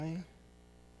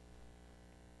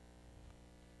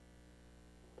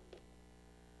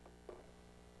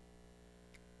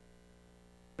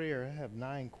Prayer, I have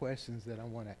 9 questions that I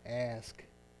want to ask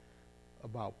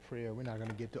about prayer. We're not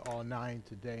going to get to all 9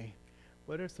 today,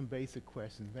 but there's some basic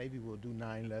questions. Maybe we'll do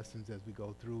 9 lessons as we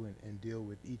go through and deal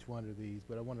with each one of these,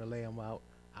 but I want to lay them out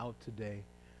today.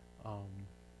 Um,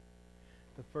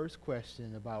 the first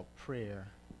question about prayer: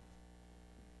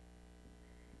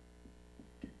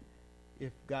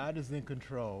 if God is in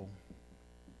control,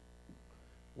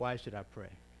 why should I pray?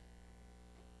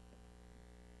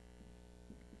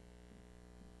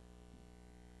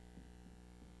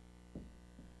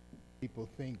 People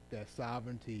think that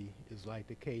sovereignty is like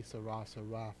the que sera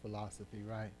sera philosophy,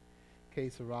 right? Que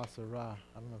sera sera.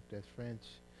 I don't know if that's French,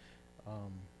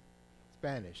 um,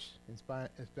 Spanish.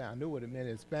 I knew what it meant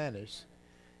in Spanish,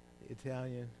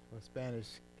 Italian or Spanish.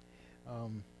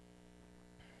 Um,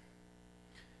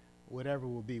 whatever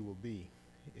will be,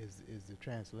 is the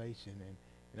translation. And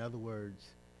in other words,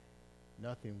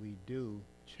 nothing we do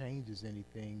changes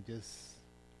anything. Just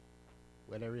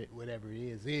whatever it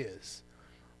is.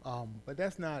 But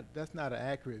that's not an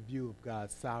accurate view of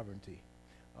God's sovereignty,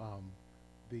 um,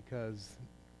 because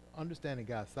understanding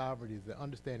God's sovereignty is the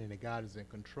understanding that God is in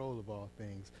control of all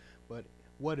things. But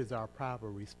what is our proper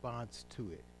response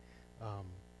to it?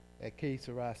 That que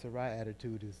sera sera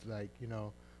attitude is like,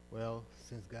 well,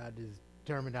 since God is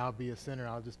determined I'll be a sinner,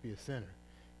 I'll just be a sinner,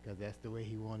 because that's the way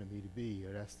He wanted me to be,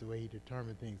 or that's the way He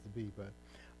determined things to be. But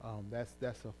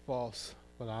that's a false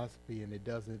philosophy, and it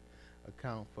doesn't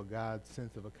account for God's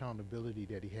sense of accountability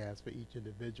that He has for each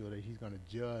individual, that He's going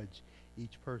to judge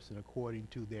each person according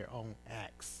to their own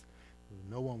acts.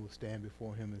 No one will stand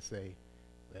before Him and say,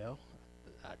 well,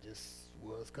 I just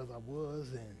was because I was,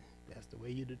 and that's the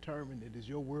way you determined it. It's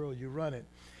your world, you run it.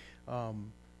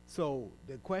 So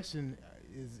the question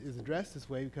is addressed this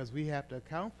way because we have to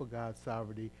account for God's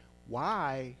sovereignty.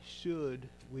 Why should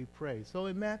we pray? So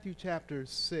in Matthew chapter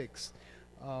 6,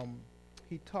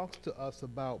 He talks to us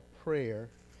about prayer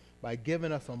by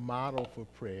giving us a model for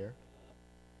prayer.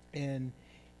 And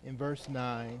in verse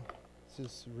 9, let's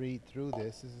just read through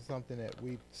this. This is something that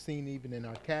we've seen even in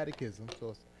our catechism.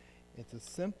 So it's a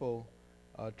simple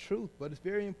truth, but it's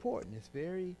very important. It's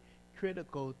very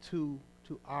critical to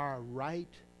our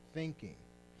right thinking.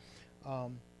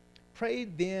 Pray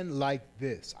then like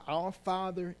this: Our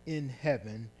Father in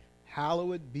heaven,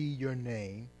 hallowed be your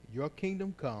name. Your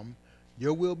kingdom come.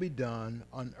 Your will be done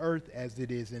on earth as it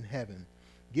is in heaven.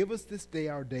 Give us this day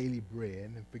our daily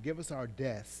bread, and forgive us our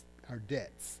debts,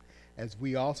 as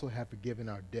we also have forgiven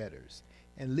our debtors.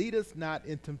 And lead us not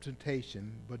into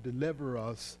temptation, but deliver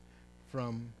us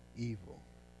from evil.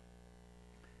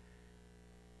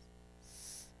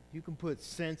 You can put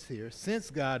since here. Since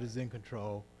God is in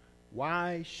control,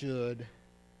 why should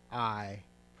I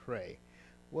pray?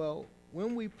 Well,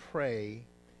 when we pray,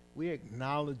 we're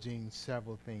acknowledging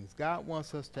several things. God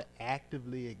wants us to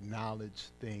actively acknowledge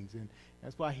things, and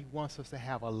that's why He wants us to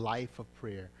have a life of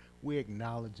prayer. We're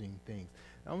acknowledging things.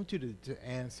 I want you to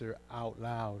answer out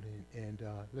loud, and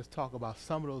let's talk about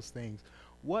some of those things.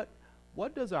 What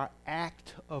does our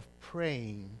act of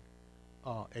praying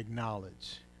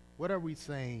acknowledge? What are we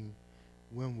saying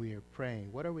when we are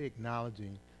praying? What are we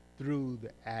acknowledging through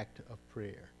the act of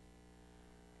prayer?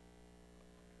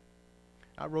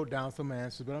 I wrote down some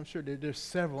answers, but I'm sure there's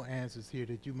several answers here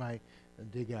that you might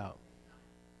dig out.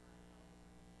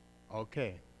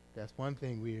 Okay, that's one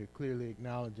thing we are clearly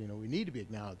acknowledging, or we need to be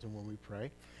acknowledging when we pray.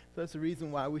 So that's the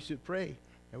reason why we should pray,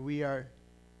 and we are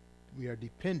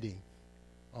depending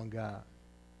on God.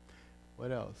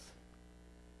 What else?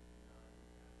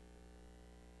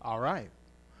 All right.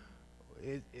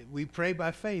 We pray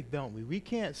by faith, don't we? We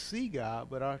can't see God,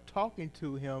 but our talking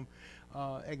to Him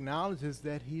acknowledges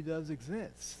that He does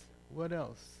exist. What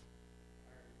else?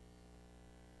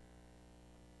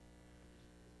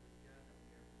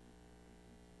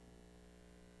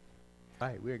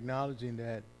 Right, we're acknowledging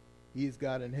that He is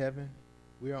God in heaven.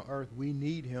 We're on earth. We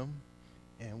need Him,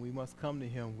 and we must come to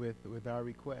Him with our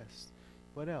requests.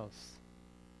 What else?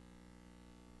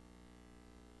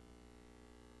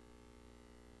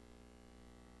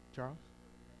 Charles?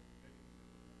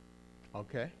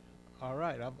 Okay. All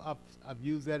right. I've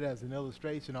used that as an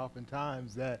illustration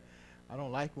oftentimes, that I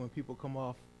don't like when people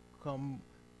come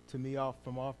to me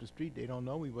from off the street. They don't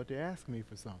know me, but they're asking me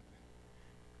for something.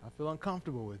 I feel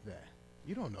uncomfortable with that.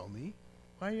 You don't know me.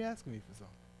 Why are you asking me for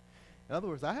something? In other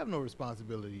words, I have no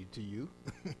responsibility to you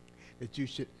that you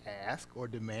should ask or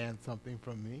demand something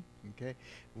from me. Okay.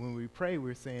 When we pray,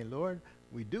 we're saying, Lord,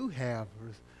 we do have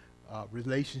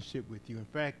relationship with you. In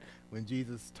fact, when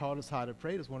Jesus taught us how to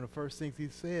pray, that's one of the first things He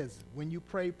says. When you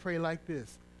pray, pray like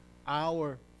this: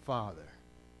 Our Father.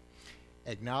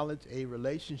 Acknowledge a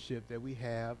relationship that we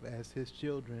have as His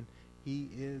children He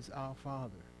is our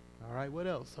Father. All right, what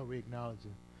else are we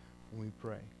acknowledging when we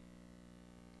pray?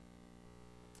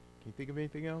 Can you think of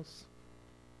anything else?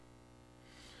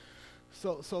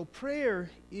 So prayer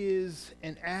is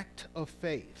an act of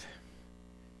faith.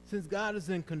 Since God is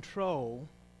in control,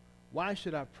 why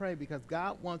should I pray? Because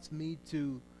God wants me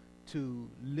to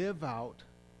live out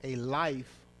a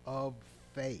life of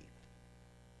faith.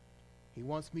 He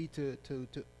wants me to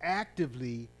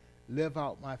actively live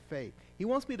out my faith. He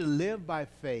wants me to live by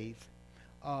faith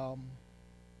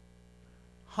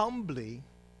humbly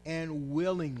and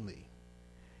willingly.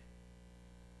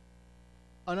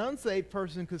 An unsaved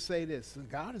person could say this: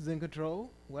 God is in control.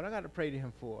 What I got to pray to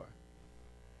him for?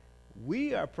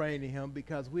 We are praying to him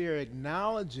because we are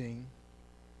acknowledging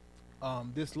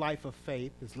this life of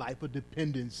faith, this life of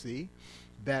dependency,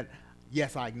 that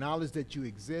yes, I acknowledge that you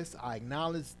exist. I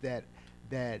acknowledge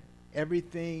that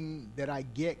everything that I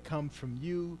get comes from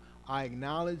you. I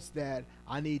acknowledge that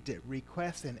I need to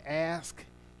request and ask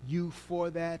you for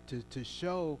that to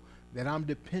show that I'm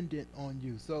dependent on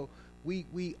you. So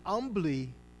we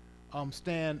humbly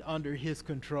stand under his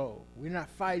control. We're not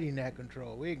fighting that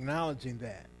control. We're acknowledging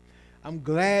that. I'm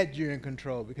glad you're in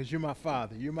control because you're my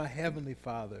Father. You're my Heavenly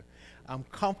Father. I'm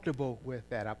comfortable with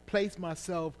that. I place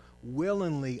myself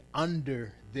willingly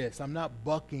under this. I'm not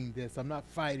bucking this. I'm not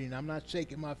fighting. I'm not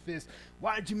shaking my fist.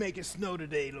 Why'd you make it snow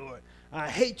today, Lord? I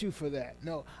hate you for that.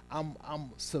 No, I'm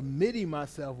submitting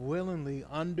myself willingly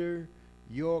under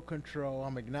your control.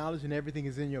 I'm acknowledging everything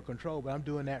is in your control, but I'm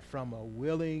doing that from a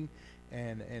willing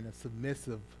and a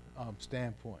submissive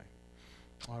standpoint.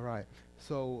 All right.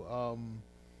 So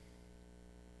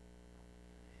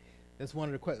that's one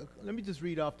of the questions. Let me just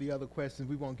read off the other questions.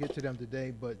 We won't get to them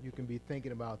today, but you can be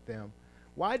thinking about them.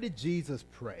 Why did Jesus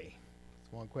pray?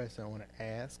 That's one question I want to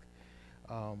ask.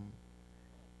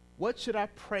 What should I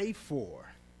pray for?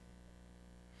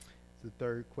 That's the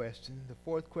third question. The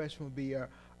fourth question would be,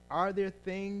 are there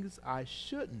things I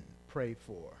shouldn't pray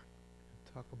for?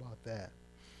 Talk about that.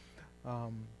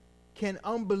 Can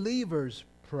unbelievers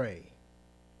pray?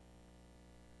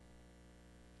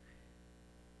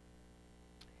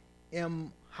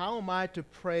 How am I to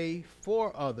pray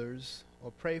for others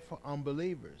or pray for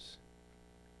unbelievers?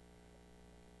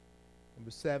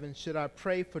 Number 7, should I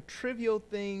pray for trivial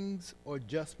things or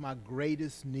just my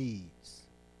greatest needs?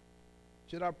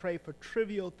 Should I pray for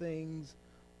trivial things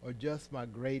or just my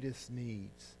greatest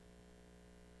needs?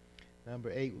 Number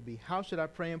 8 would be, how should I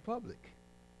pray in public?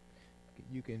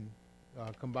 You can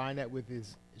combine that with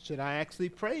should I actually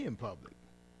pray in public?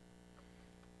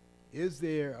 Is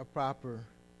there a proper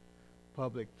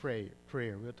public prayer?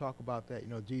 We'll talk about that.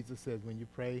 Jesus says when you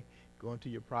pray, go into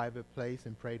your private place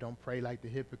and pray. Don't pray like the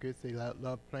hypocrites. They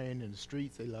love praying in the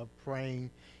streets. They love praying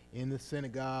in the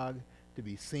synagogue to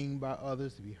be seen by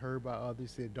others, to be heard by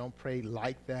others. He said don't pray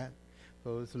like that.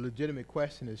 So it's a legitimate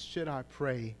question is, should I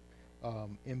pray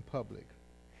in public?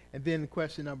 And then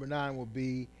question number 9 will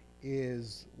be,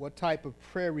 is what type of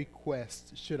prayer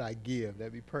request should I give?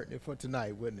 That'd be pertinent for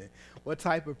tonight, wouldn't it? What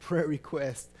type of prayer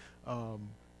request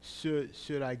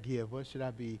should I give? What should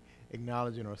I be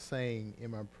acknowledging or saying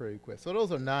in my prayer request? So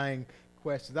those are 9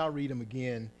 questions. I'll read them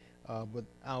again, but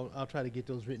I'll try to get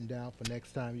those written down for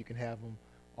next time. You can have them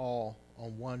all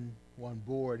on one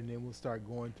board, and then we'll start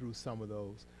going through some of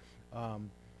those.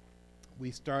 We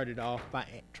started off by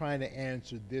trying to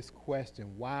answer this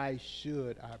question: why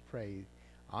should I pray?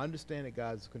 I understand that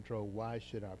God's in control. Why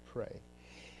should I pray?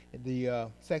 And the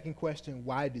second question: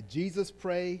 why did Jesus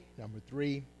pray? Number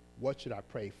 3. What should I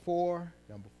pray for?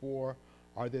 Number 4,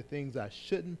 are there things I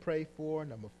shouldn't pray for?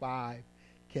 Number 5,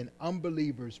 can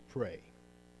unbelievers pray?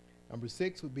 Number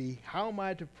 6 would be, how am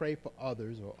I to pray for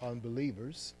others or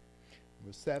unbelievers?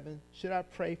 Number 7, should I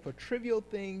pray for trivial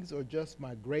things or just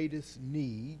my greatest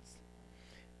needs?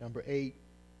 Number 8,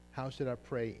 how should I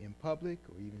pray in public,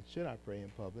 or even should I pray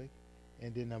in public?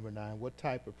 And then number 9, what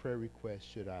type of prayer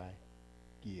request should I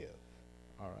give?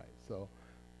 All right, so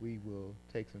we will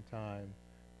take some time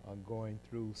going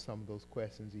through some of those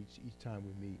questions each time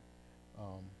we meet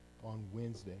on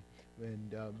Wednesday.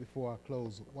 And before I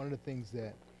close, one of the things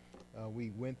that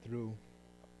we went through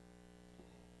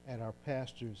at our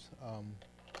pastors,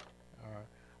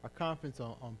 our conference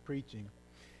on preaching,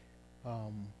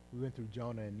 we went through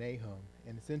Jonah and Nahum,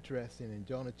 and it's interesting in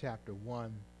Jonah chapter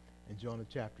 1 and Jonah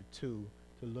chapter 2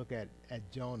 to look at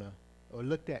Jonah, or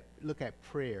look at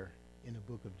prayer in the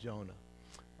book of Jonah.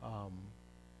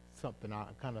 Something I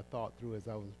kind of thought through as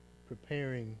I was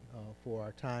preparing for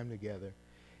our time together.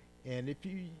 And if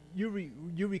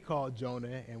you recall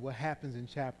Jonah and what happens in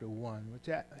chapter 1.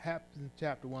 What happens in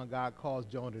chapter 1, God calls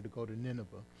Jonah to go to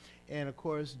Nineveh. And of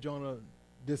course, Jonah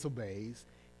disobeys.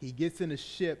 he gets in a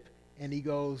ship and he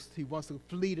wants to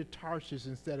flee to Tarshish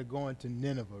instead of going to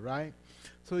Nineveh, right?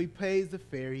 So he pays the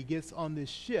fare, he gets on this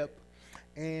ship,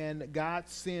 and God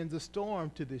sends a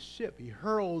storm to this ship. He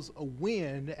hurls a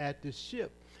wind at this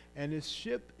ship, and this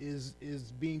ship is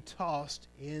being tossed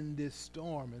in this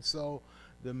storm. And so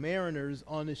the mariners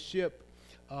on the ship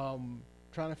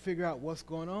trying to figure out what's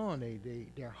going on.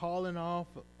 They're hauling off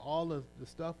all of the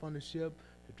stuff on the ship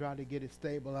to try to get it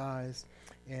stabilized.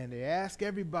 And they ask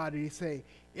everybody, they say,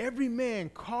 every man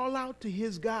call out to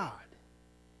his God.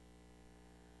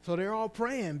 So they're all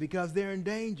praying because they're in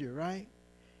danger, right?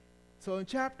 So in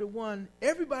chapter 1,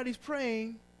 everybody's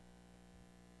praying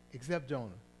except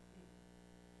Jonah.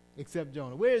 Except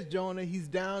Jonah. Where's Jonah? He's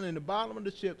down in the bottom of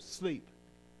the ship, asleep.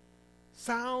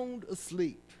 Sound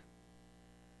asleep.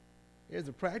 There's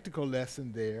a practical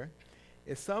lesson there.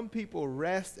 Is some people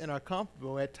rest and are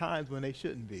comfortable at times when they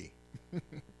shouldn't be.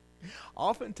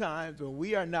 Oftentimes, when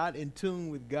we are not in tune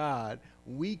with God,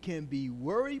 we can be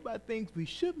worried about things we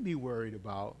shouldn't be worried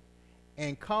about,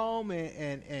 and calm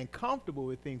and comfortable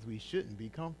with things we shouldn't be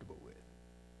comfortable with.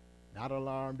 Not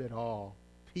alarmed at all.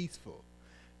 Peaceful.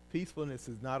 Peacefulness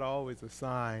is not always a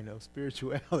sign of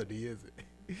spirituality, is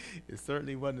it? It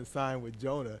certainly wasn't a sign with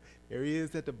Jonah. There he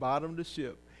is at the bottom of the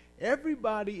ship.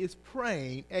 Everybody is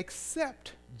praying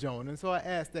except Jonah. And so I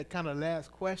asked that kind of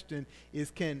last question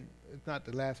is it's not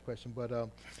the last question, but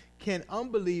can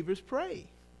unbelievers pray?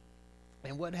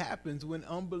 And what happens when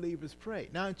unbelievers pray?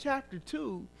 Now in chapter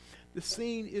 2, the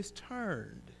scene is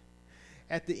turned.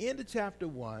 At the end of chapter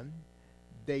 1,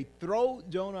 they throw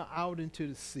Jonah out into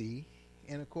the sea.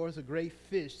 And of course, a great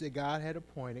fish that God had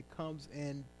appointed comes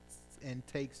and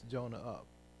takes Jonah up.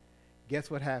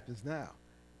 Guess what happens now?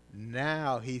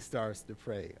 Now he starts to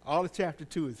pray. All of chapter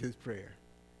 2 is his prayer.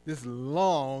 This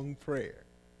long prayer.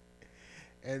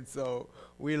 And so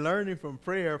we're learning from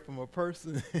prayer from a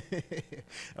person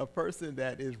a person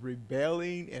that is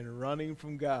rebelling and running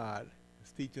from God.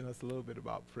 It's teaching us a little bit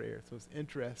about prayer. So it's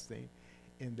interesting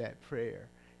in that prayer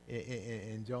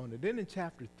in Jonah. Then in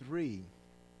chapter 3,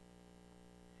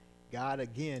 God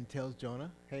again tells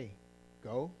Jonah, hey,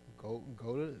 go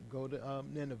to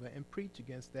Nineveh and preach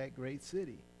against that great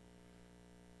city.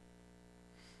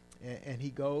 And he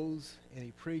goes and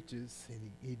he preaches,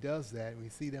 and he does that. We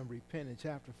see them repent in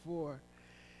chapter 4.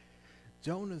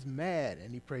 Jonah's mad,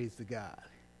 and he prays to God.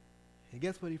 And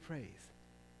guess what he prays?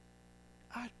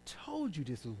 I told you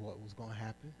this was what was going to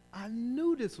happen. I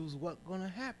knew this was what was going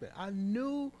to happen. I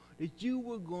knew that you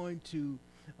were going to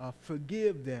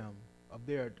forgive them of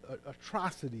their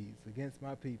atrocities against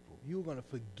my people. You were going to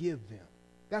forgive them.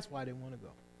 That's why they want to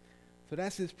go. So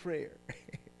that's his prayer.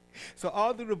 So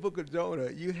all through the book of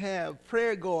Jonah, you have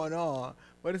prayer going on,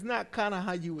 but it's not kind of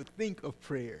how you would think of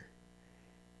prayer.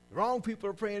 The wrong people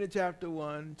are praying in chapter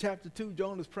 1. Chapter 2,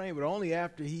 Jonah's praying, but only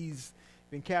after he's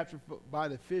been captured by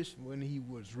the fish when he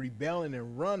was rebelling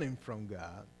and running from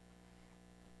God.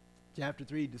 Chapter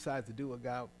 3, he decides to do what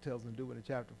God tells him to do. And in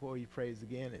chapter 4, he prays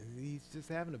again, and he's just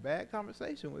having a bad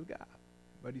conversation with God,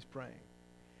 but he's praying.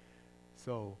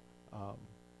 So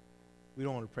we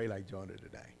don't want to pray like Jonah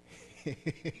today.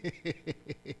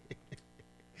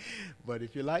 But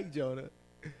if you're like Jonah,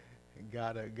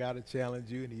 gotta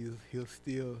challenge you, and he's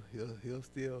still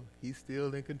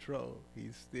in control.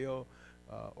 He's still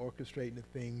orchestrating the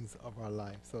things of our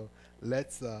life. So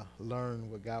let's learn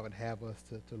what God would have us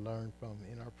to learn from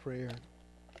in our prayer,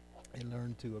 and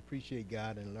learn to appreciate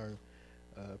God, and learn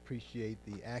appreciate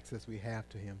the access we have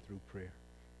to Him through prayer.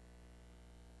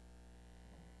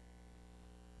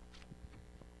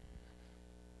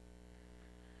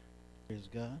 Praise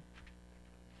God.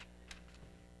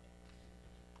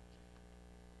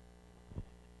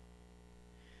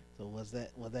 So was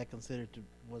that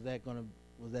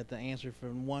the answer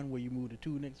from 1 where you move to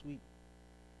 2 next week?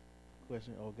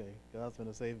 Question. Okay. God's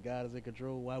gonna say if God is in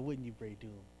control, why wouldn't you pray to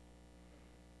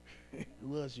Him?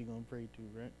 Who else you gonna pray to,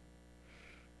 right?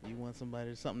 You want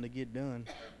something to get done,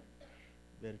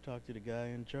 better talk to the guy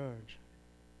in charge.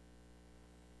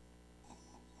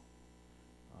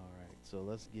 So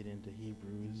let's get into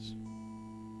Hebrews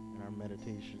and our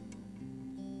meditation.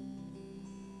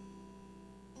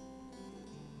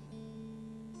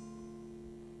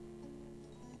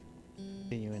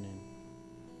 Continuing in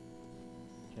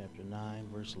chapter 9,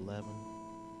 verse 11,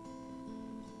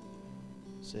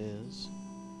 says,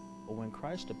 "But when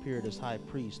Christ appeared as high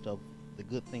priest of the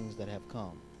good things that have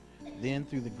come, then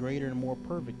through the greater and more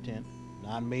perfect tent,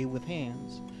 not made with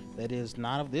hands, that is,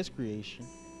 not of this creation,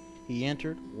 He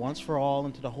entered once for all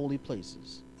into the holy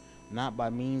places, not by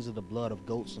means of the blood of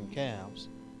goats and calves,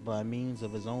 but by means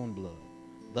of His own blood,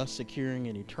 thus securing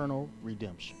an eternal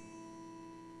redemption.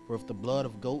 For if the blood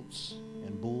of goats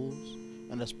and bulls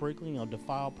and the sprinkling of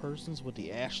defiled persons with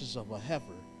the ashes of a heifer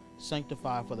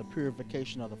sanctify for the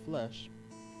purification of the flesh,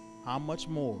 how much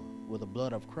more will the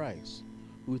blood of Christ,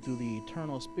 who through the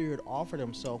eternal Spirit offered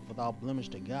himself without blemish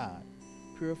to God,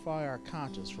 purify our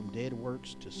conscience from dead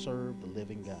works to serve the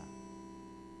living God?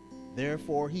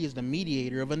 Therefore he is the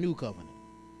mediator of a new covenant,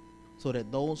 so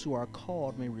that those who are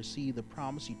called may receive the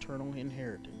promised eternal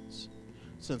inheritance,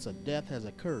 since a death has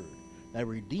occurred that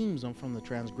redeems them from the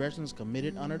transgressions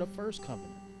committed under the first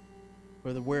covenant.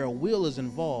 For where a will is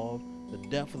involved, the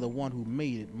death of the one who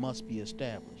made it must be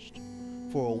established.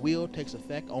 For a will takes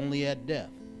effect only at death,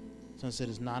 since it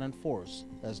is not in force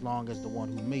as long as the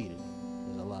one who made it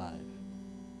is alive.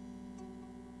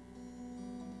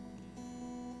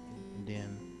 And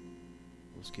then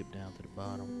we'll skip down to the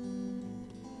bottom.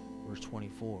 Verse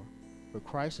 24. For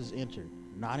Christ has entered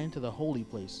not into the holy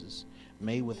places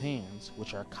made with hands,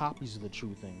 which are copies of the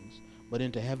true things, but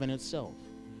into heaven itself,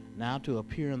 now to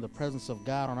appear in the presence of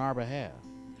God on our behalf.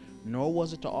 Nor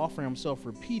was it to offer himself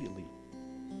repeatedly,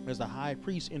 as the high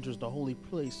priest enters the holy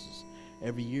places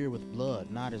every year with blood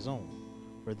not his own,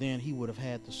 for then he would have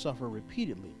had to suffer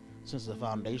repeatedly since the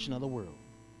foundation of the world.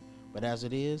 But as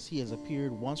it is, he has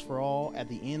appeared once for all at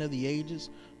the end of the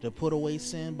ages to put away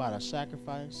sin by the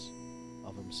sacrifice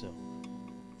of himself.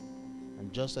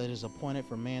 And just as it is appointed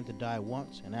for man to die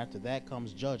once, and after that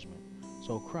comes judgment,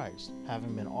 so Christ,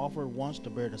 having been offered once to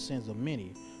bear the sins of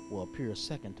many, will appear a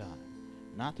second time,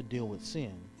 not to deal with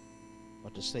sin,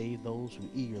 but to save those who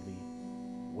eagerly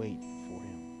wait for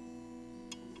him.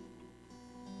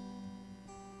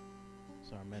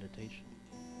 It's our meditation.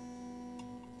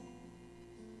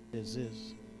 Is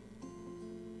this: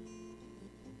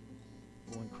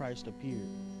 when Christ appeared,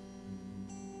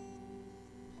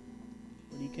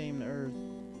 when he came to earth,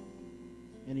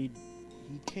 and he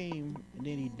came and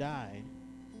then he died,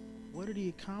 what did he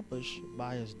accomplish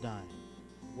by his dying?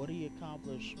 What did he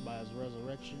accomplish by his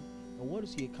resurrection? And what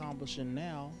is he accomplishing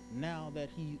now that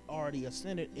he already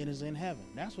ascended and is in heaven?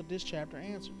 That's what this chapter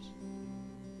answers.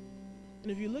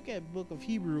 And if you look at book of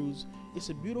Hebrews, it's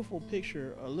a beautiful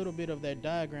picture, a little bit of that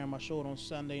diagram I showed on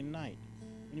Sunday night.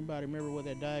 Anybody remember what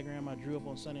that diagram I drew up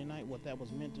on Sunday night, what that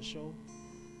was meant to show?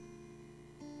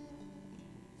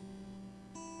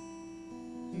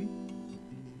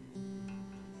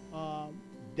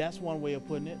 That's one way of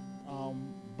putting it.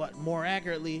 But more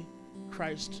accurately,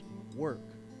 Christ's work.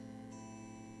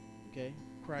 Okay?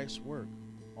 Christ's work.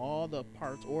 All the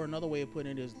parts, or another way of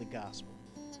putting it is the gospel.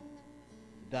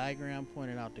 The diagram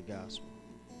pointed out the gospel.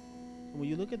 When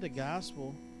you look at the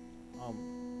gospel,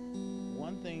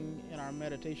 one thing in our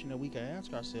meditation that we can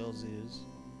ask ourselves is,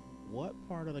 what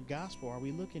part of the gospel are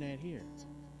we looking at here?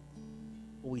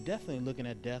 Well, we definitely looking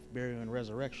at death, burial, and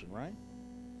resurrection, right?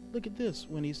 Look at this.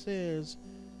 When he says,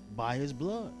 by his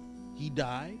blood, he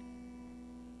died.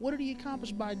 What did he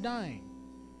accomplish by dying?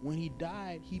 When he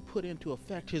died, he put into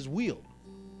effect his will,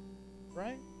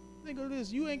 right? Think of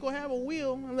this. You ain't going to have a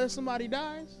will unless somebody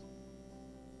dies.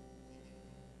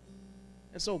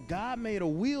 And so God made a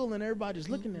will, and everybody's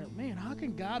looking at, man, how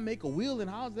can God make a will, and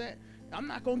how's that? I'm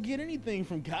not going to get anything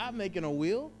from God making a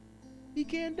will. He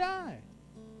can't die.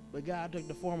 But God took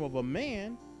the form of a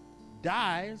man,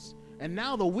 dies, and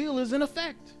now the will is in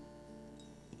effect.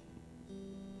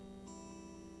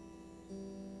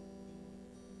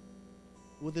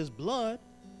 With his blood,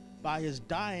 by his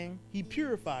dying, he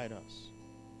purified us.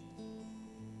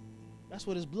 That's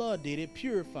what his blood did. It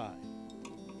purified.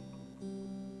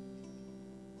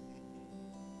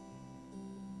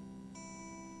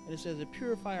 And it says it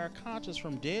purified our conscience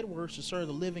from dead works to serve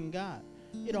the living God.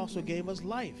 It also gave us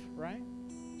life, right?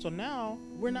 So now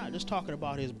we're not just talking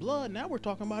about his blood. Now we're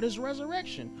talking about his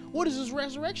resurrection. What does his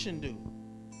resurrection do?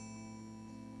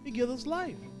 It gives us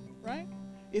life, right?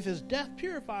 If his death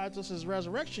purifies us, his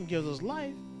resurrection gives us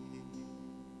life.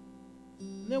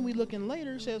 Then we look in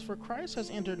later, it says, for Christ has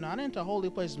entered not into holy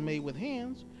places made with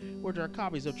hands, which are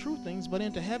copies of true things, but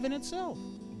into heaven itself.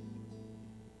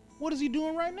 What is he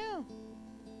doing right now?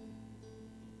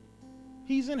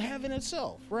 He's in heaven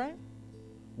itself, right?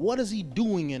 What is he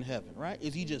doing in heaven, right?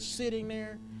 Is he just sitting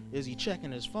there? Is he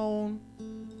checking his phone?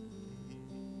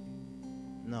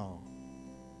 No.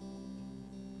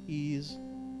 He's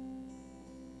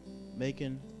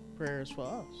making prayers for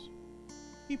us.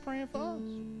 He's praying for us.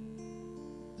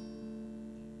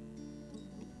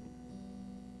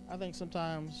 I think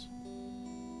sometimes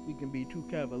we can be too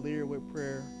cavalier with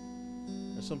prayer,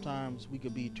 and sometimes we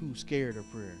could be too scared of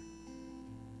prayer.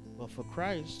 But for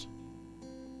Christ,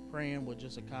 praying was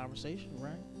just a conversation,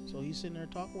 right? So he's sitting there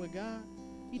talking with God.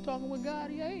 He talking with God,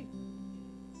 he ain't.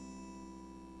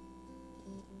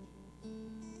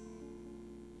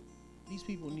 These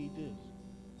people need this.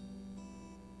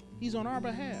 He's on our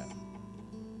behalf.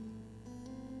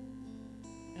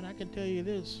 And I can tell you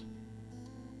this,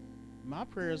 my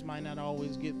prayers might not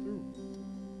always get through.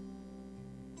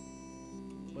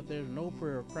 But there's no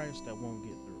prayer of Christ that won't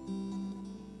get through.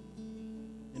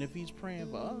 And if he's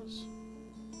praying for us,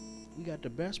 we got the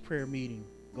best prayer meeting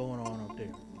going on up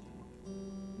there.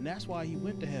 And that's why he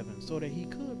went to heaven, so that he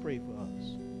could pray for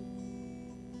us.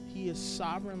 He is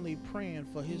sovereignly praying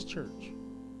for his church.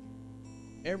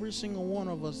 Every single one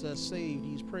of us that's saved,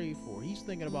 he's prayed for. He's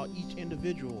thinking about each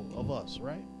individual of us,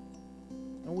 right?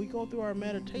 And we go through our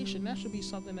meditation, that should be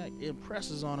something that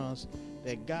impresses on us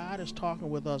that God is talking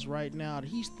with us right now, that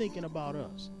he's thinking about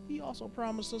us. He also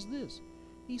promised us this.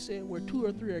 He said, where 2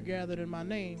 or 3 are gathered in my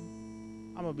name,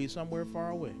 I'm going to be somewhere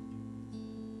far away.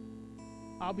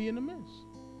 I'll be in the midst.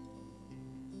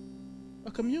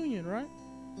 A communion, right?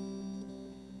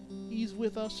 He's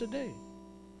with us today.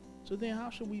 So then how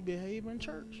should we behave in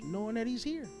church, knowing that he's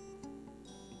here?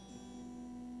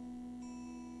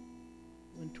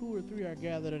 When 2 or 3 are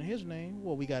gathered in his name,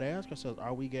 well, we got to ask ourselves,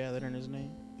 are we gathered in his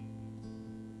name?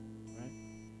 Right?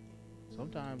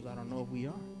 Sometimes I don't know if we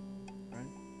are. Right?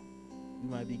 We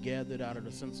might be gathered out of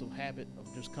the sense of habit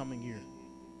of just coming here.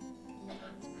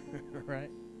 Right?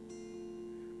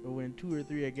 But when 2 or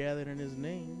 3 are gathered in his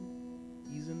name,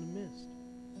 he's in the midst.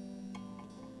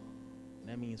 And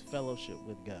that means fellowship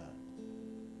with God.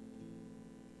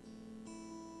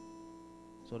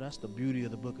 So that's the beauty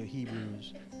of the book of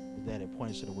Hebrews, is that it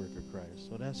points to the work of Christ.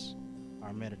 So that's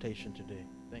our meditation today.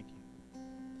 Thank you.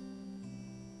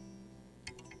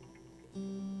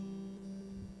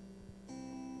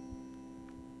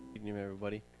 Good evening,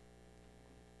 everybody.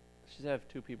 Let's just have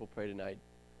 2 people pray tonight.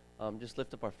 Just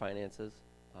lift up our finances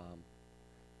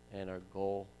and our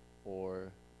goal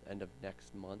for the end of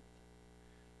next month.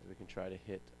 We can try to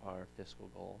hit our fiscal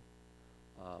goal.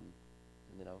 And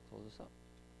then I'll close this up.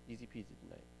 Easy peasy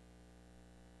tonight.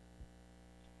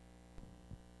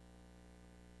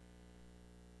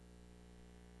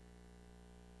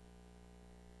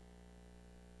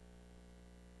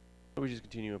 We just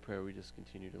continue in prayer. We just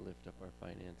continue to lift up our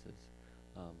finances.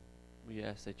 We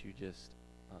ask that you just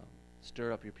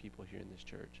stir up your people here in this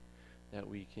church, that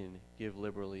we can give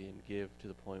liberally and give to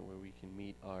the point where we can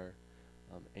meet our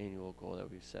annual goal that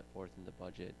we've set forth in the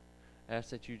budget. I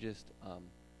ask that you just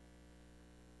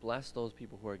bless those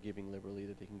people who are giving liberally,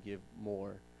 that they can give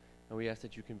more. And we ask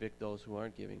that you convict those who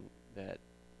aren't giving, that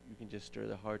you can just stir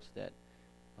their hearts that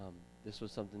this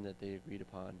was something that they agreed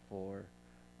upon for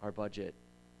our budget.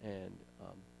 And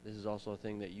this is also a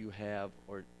thing that you have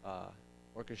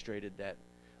orchestrated that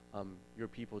your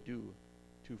people do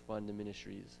to fund the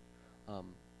ministries.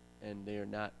 And they are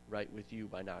not right with you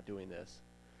by not doing this.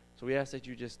 So we ask that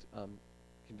you just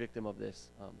convict them of this.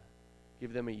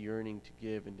 Give them a yearning to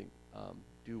give and to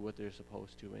do what they're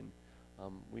supposed to. And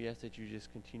we ask that you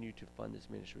just continue to fund this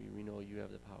ministry. We know you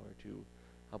have the power to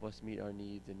help us meet our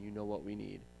needs, and you know what we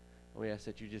need. And we ask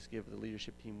that you just give the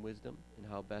leadership team wisdom in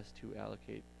how best to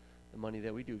allocate the money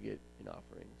that we do get in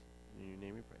offerings. In your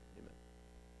name we pray. Amen.